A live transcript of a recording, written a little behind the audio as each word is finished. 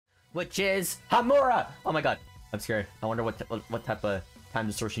which is Hamura. Oh my god, I'm scared. I wonder what type of time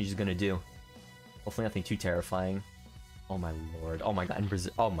distortion she's gonna do. Hopefully nothing too terrifying. Oh my lord. Oh my god. And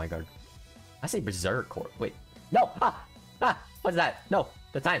oh my god. I say berserk or wait. No. What's that? No.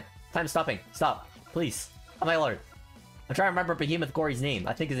 The time. Time's stopping. Stop. Please. Oh my lord. I'm trying to remember Behemoth Gory's name.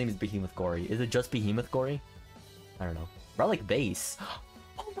 I think his name is Behemoth Gory. Is it just Behemoth Gory? I don't know. Relic base.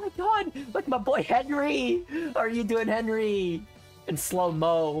 Oh my god. Look at my boy Henry. How are you doing, Henry? In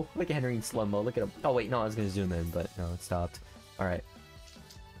slow-mo. Look at Henry in slow-mo. Look at him. Oh wait, no, I was gonna zoom in, but no, it stopped. Alright.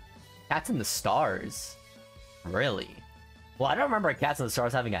 Cats in the Stars. Really? Well, I don't remember Cats in the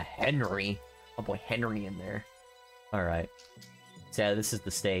Stars having a Henry. Oh boy, Henry in there. Alright. So yeah, this is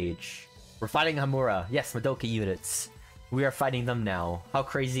the stage. We're fighting Hamura. Yes, Madoka units. We are fighting them now. How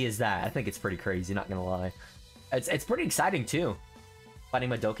crazy is that? I think it's pretty crazy, not gonna lie. It's pretty exciting too. Fighting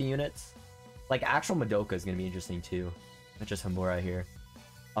Madoka units. Like, actual Madoka is gonna be interesting too. Not just Hamura here.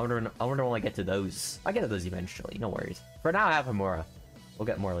 I wonder when I get to those. I'll get to those eventually, no worries. For now, I have Hamura. We'll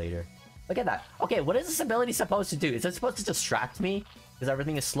get more later. Look at that. Okay, what is this ability supposed to do? Is it supposed to distract me? Because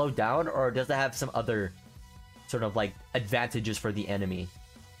everything is slowed down? Or does it have some other sort of, like, advantages for the enemy?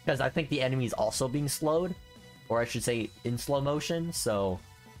 Because I think the enemy is also being slowed. Or I should say, in slow motion, so...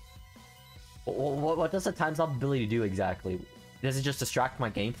 What does the time stop ability do exactly? Does it just distract my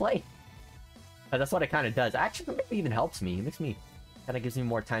gameplay? That's what it kind of does. Actually, maybe even helps me. It makes me... kind of gives me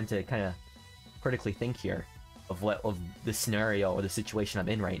more time to kind of critically think here. Of the scenario or the situation I'm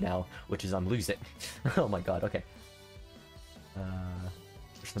in right now, which is I'm losing. Oh my god, okay.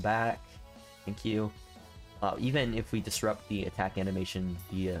 Push the back. Thank you. Even if we disrupt the attack animation,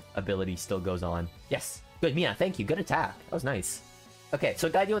 the ability still goes on. Yes! Good, Mina, thank you. Good attack. That was nice. Okay, so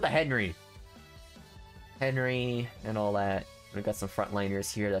gotta deal with the Henry. Henry and all that. We've got some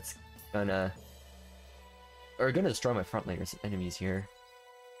frontliners here that's gonna... Or gonna destroy my frontliners enemies here.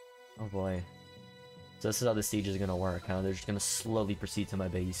 Oh boy. So this is how the siege is gonna work, huh? They're just gonna slowly proceed to my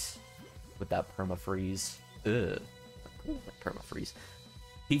base with that perma-freeze. Ugh. Perma-freeze.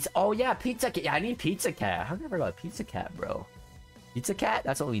 Pizza. Oh yeah, Pizza Cat. Yeah, I need Pizza Cat. How never got Pizza Cat, bro? Pizza Cat?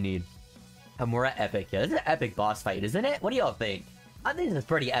 That's what we need. Hamura epic. Yeah, this is an epic boss fight, isn't it? What do y'all think? I think this is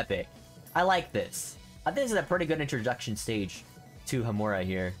pretty epic. I like this. I think this is a pretty good introduction stage to Hamura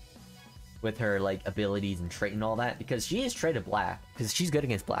here. With her, like, abilities and trait and all that. Because she is traded black. Because she's good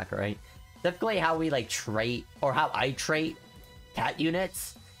against black, right? Typically how we, like, trait, or how I trait cat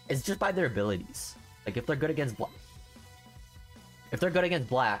units is just by their abilities. Like, if they're good against black... If they're good against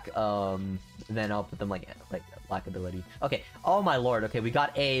black, then I'll put them, like black ability. Okay, oh my lord, okay, we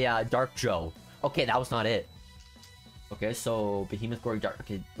got a, Dark Joe. Okay, that was not it. Okay, so, Behemoth, Gory, Dark,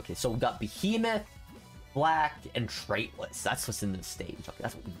 okay, so we got Behemoth, Black, and Traitless. That's what's in this stage. Okay,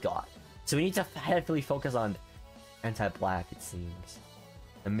 that's what we got. So we need to heavily focus on anti-black, it seems.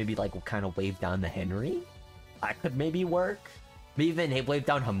 And maybe, like, we'll kind of wave down the Henry? That could maybe work. Maybe even wave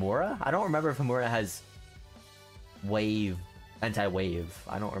down Hamura? I don't remember if Hamura has wave, anti-wave.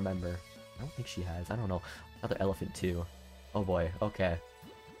 I don't remember. I don't think she has. I don't know. Another elephant, too. Oh boy, okay.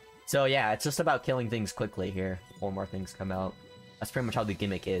 So yeah, it's just about killing things quickly here. More and more things come out. That's pretty much how the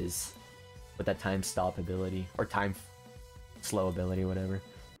gimmick is. With that time stop ability. Or time slow ability, whatever.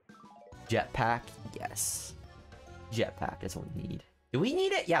 Jetpack? Yes. Jetpack is what we need. Do we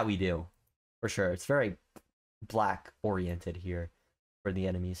need it? Yeah, we do. For sure. It's very black-oriented here for the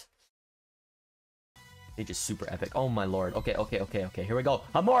enemies. They just super epic. Oh my lord. Okay, okay, okay, okay. Here we go.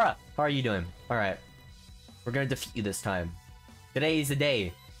 Hamura! How are you doing? Alright. We're gonna defeat you this time. Today is the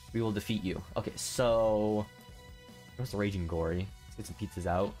day we will defeat you. Okay, so... Where's the Raging Gory? Let's get some pizzas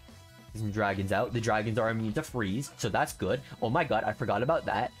out. Get some dragons out. The dragons are immune to freeze, so that's good. Oh my god, I forgot about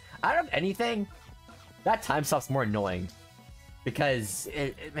that. Out of anything, that time stop's more annoying. Because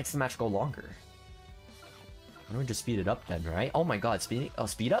it makes the match go longer. Why don't we just speed it up then, right? Oh my god, speed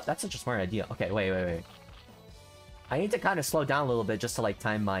up? That's such a smart idea. Okay, wait. I need to kind of slow down a little bit just to, like,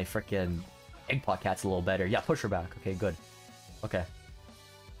 time my frickin' egg pot cats a little better. Yeah, push her back. Okay, good. Okay.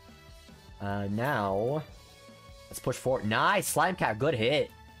 Now... Let's push forward. Nice! Slime Cat, good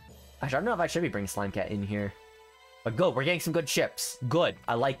hit. Actually, I don't know if I should be bringing Slime Cat in here. But good, we're getting some good chips. Good,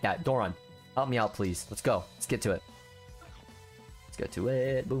 I like that. Doran, help me out, please. Let's go. Let's get to it. Let's get to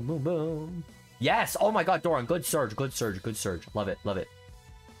it. Boom, boom, boom. Yes! Oh my god, Doran, good surge, good surge, good surge. Love it, love it.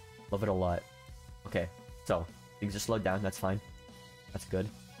 Love it a lot. Okay, so, things are slowed down, that's fine. That's good.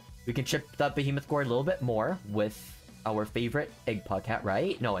 We can chip that Behemoth Gory a little bit more with our favorite Egg Pod Cat,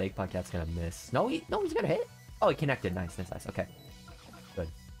 right? No, Egg Pod Cat's gonna miss. No, he's gonna hit. Oh, he connected. Nice, nice, nice. Okay. Good.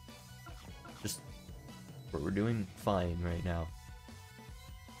 Just... We're doing fine right now.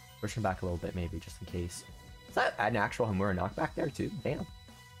 Pushing back a little bit, maybe, just in case. Is that an actual Hamura knockback there, too? Damn.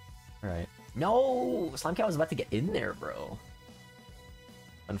 Alright. No! Slime Cat was about to get in there, bro.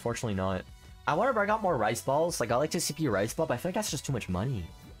 Unfortunately not. I wonder if I got more rice balls. Like, I like to CPU rice ball, but I feel like that's just too much money.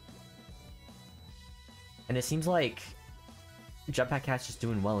 And it seems like Jetpack Cat's just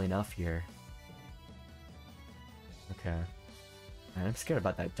doing well enough here. Okay. Man, I'm scared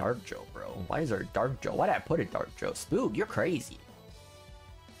about that Dark Joe, bro. Why is there a Dark Joe? Why did I put a Dark Joe? Spook, you're crazy.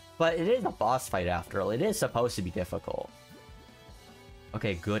 But it is a boss fight after all. It is supposed to be difficult.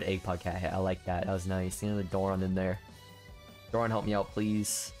 Okay, good Egg Pod Cat hit. I like that. That was nice. Get the Doron in there. Doron, help me out,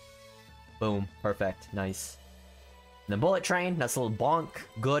 please. Boom. Perfect. Nice. And then Bullet Train. That's a little bonk.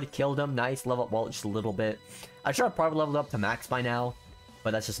 Good. Killed him. Nice. Level up Walt just a little bit. I should have probably leveled up to max by now.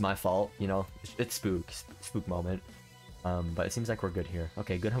 But that's just my fault. You know, it's Spook. Spook moment. But it seems like we're good here.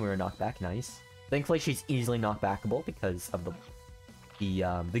 Okay, good we were knocked back. Nice. Thankfully, she's easily knockbackable because of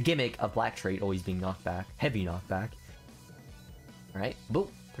the gimmick of Black Trait always being knocked back. Heavy knockback. Alright, boop.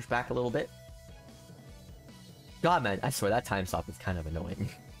 Push back a little bit. God, man, I swear that time stop is kind of annoying.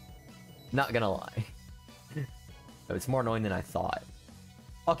 Not gonna lie. It's more annoying than I thought.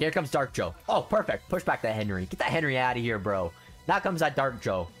 Okay, here comes Dark Joe. Oh, perfect. Push back that Henry. Get that Henry out of here, bro. Now comes that Dark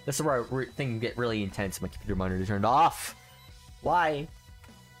Joe. This is where things can get really intense. My computer monitor turned off. Why?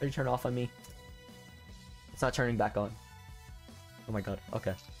 Are you turned off on me? It's not turning back on. Oh my god.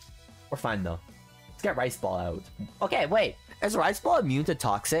 Okay. We're fine, though. Let's get Rice Ball out. Okay, wait. Is Rice Ball immune to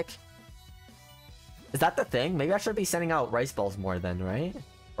Toxic? Is that the thing? Maybe I should be sending out Rice Balls more then, right?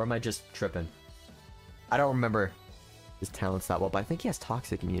 Or am I just tripping? I don't remember his talents that well, but I think he has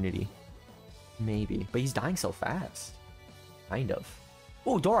Toxic immunity. Maybe. But he's dying so fast. Kind of.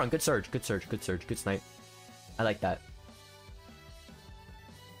 Oh, Doron. Good surge. Good surge. Good surge. Good snipe. I like that.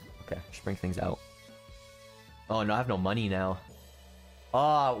 Okay. Just bring things out. Oh, no. I have no money now.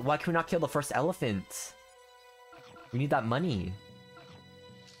 Oh, why can we not kill the first elephant? We need that money.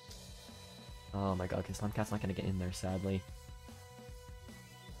 Oh my god, okay, Slime Cat's not gonna get in there, sadly.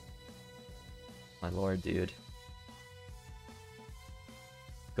 My lord, dude.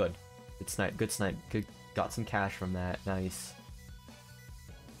 Good. Good snipe, good snipe. Good. Got some cash from that. Nice.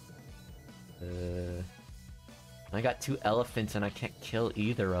 I got 2 elephants and I can't kill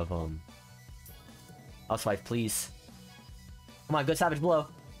either of them. Housewife, please. Come on, good Savage Blow.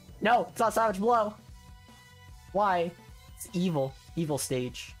 No, it's not Savage Blow. Why? It's evil. Evil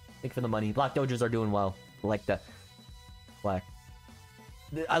stage. Think for the money. Black Dojos are doing well. I like the black.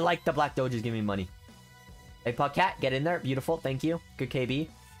 I like the Black Dojos giving me money. Egg Pod Cat, get in there. Beautiful. Thank you. Good KB.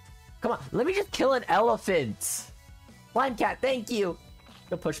 Come on. Let me just kill an elephant. Slime Cat, thank you.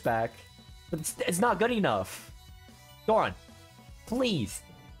 Good pushback. But it's not good enough. Doron, please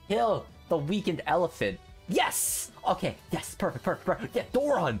kill the weakened elephant. Yes! Okay. Yes. Perfect. Perfect. Perfect. Yeah,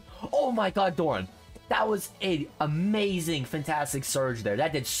 Doron. Oh my god, Doron. That was an amazing, fantastic surge there.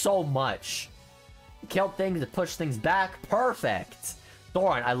 That did so much. Killed things to push things back. Perfect.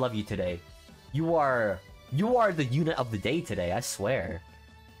 Doron, I love you today. You are the unit of the day today, I swear.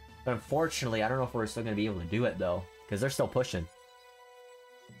 But unfortunately, I don't know if we're still going to be able to do it, though. Because they're still pushing.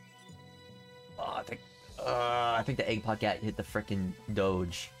 Oh, I think the Egg Pod Cat hit the frickin'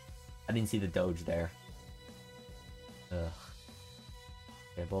 Doge. I didn't see the Doge there. Ugh.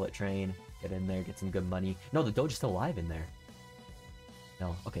 Okay, Bullet Train. Get in there, get some good money. No, the Doge is still alive in there.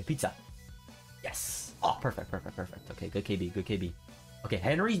 No. Okay, pizza. Yes. Oh, perfect, perfect, perfect. Okay, good KB, good KB. Okay,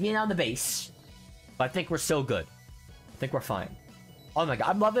 Henry's being on the base. But I think we're so good. I think we're fine. Oh my god,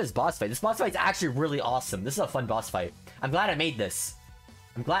 I'm loving this boss fight. This boss fight's actually really awesome. This is a fun boss fight. I'm glad I made this.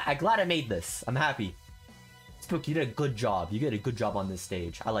 I'm glad I made this. I'm happy. Spook, you did a good job. You did a good job on this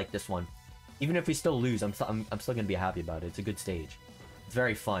stage. I like this one. Even if we still lose, I'm still gonna be happy about it. It's a good stage. It's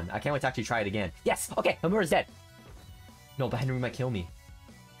very fun. I can't wait to actually try it again. Yes! Okay, Hamura's dead. No, but Henry might kill me.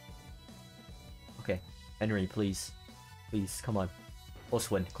 Okay, Henry, please. Please, come on. Close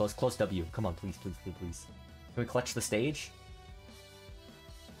win. Close W. Come on, please, please, please, please. Can we clutch the stage?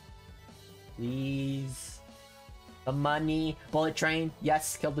 Please. The money. Bullet Train.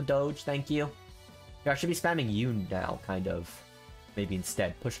 Yes, kill the Doge. Thank you. Yeah, I should be spamming you now, kind of. Maybe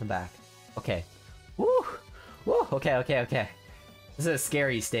instead. Push them back. Okay. Woo! Woo! Okay, okay, okay. This is a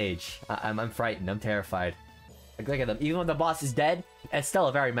scary stage. I'm frightened. I'm terrified. Like, look at them. Even when the boss is dead, it's still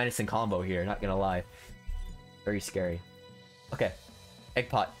a very menacing combo here, not gonna lie. Very scary. Okay. Egg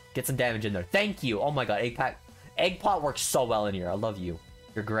Pot. Get some damage in there. Thank you! Oh my god, Egg Pot works so well in here. I love you.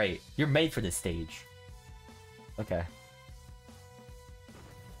 You're great. You're made for this stage. Okay.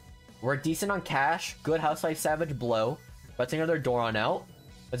 We're decent on cash. Good Housewife Savage Blow. Let's take another Doron out.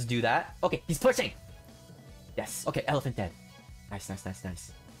 Let's do that. Okay, he's pushing! Yes. Okay, Elephant dead. Nice, nice, nice,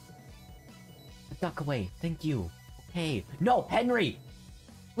 nice. Duck away. Thank you. Okay. No, Henry!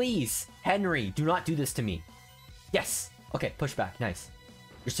 Please, Henry, do not do this to me. Yes. Okay, push back. Nice.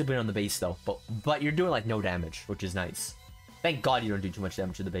 You're still being on the base though, but you're doing like no damage, which is nice. Thank God you don't do too much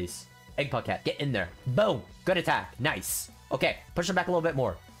damage to the base. Egg Cat, get in there. Boom. Good attack. Nice. Okay, push him back a little bit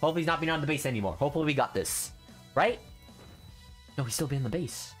more. Hopefully he's not being on the base anymore. Hopefully we got this. Right? No, he's still being on the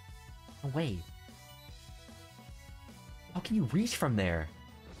base. No way. How can you reach from there?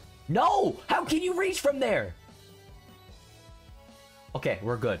 No! How can you reach from there? Okay,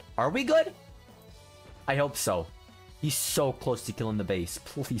 we're good. Are we good? I hope so. He's so close to killing the base.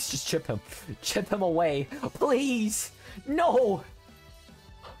 Please, just chip him. Chip him away. Please! No!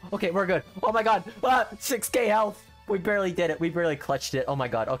 Okay, we're good. Oh my god. 6k health. We barely did it. We barely clutched it. Oh my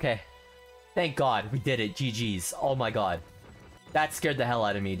god. Okay. Thank god we did it. GG's. Oh my god. That scared the hell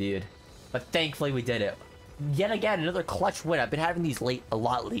out of me, dude. But thankfully we did it. Yet again, another clutch win. I've been having these a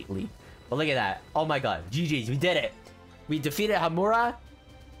lot lately. But look at that. Oh my god. GG's. We did it. We defeated Hamura.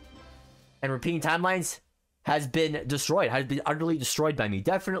 And repeating timelines has been destroyed. Has been utterly destroyed by me.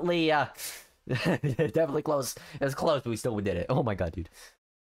 Definitely, definitely close. It was close, but we still did it. Oh my god, dude.